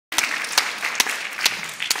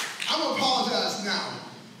touched now.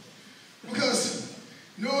 Because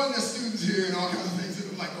knowing that students here and all kinds of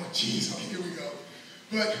things, I'm like, oh, geez, okay, here we go.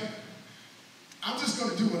 But I'm just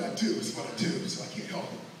going to do what I do. It's what I do, so I can't help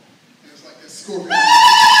it. And it's like that scorpion.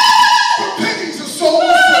 Paintings of soul,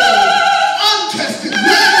 untested winds.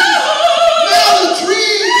 Now the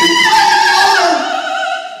dream can claim the honor.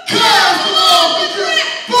 Cast them off because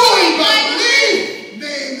buoyed by belief.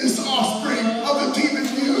 Name this offspring of the demon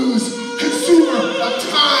muse, consumer of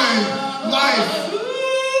time, life.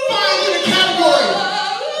 Find it a category.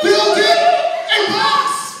 Build it a box.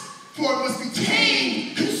 For it must be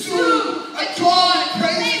tamed, consumed, adored,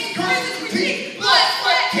 praised, cursed, critiqued, blood,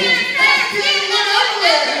 sweat, tears, pain,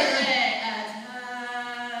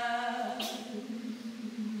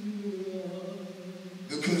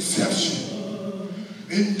 the conception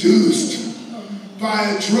induced by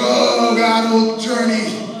a drug-addled journey.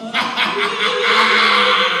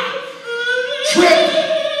 Trip.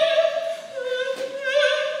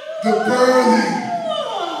 The birthing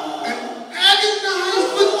and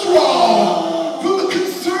agonized withdrawal from the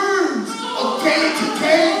concerns of day to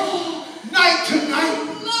day, night to night,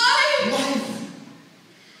 life.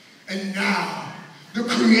 And now the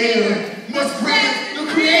Creator must grant the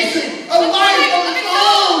creation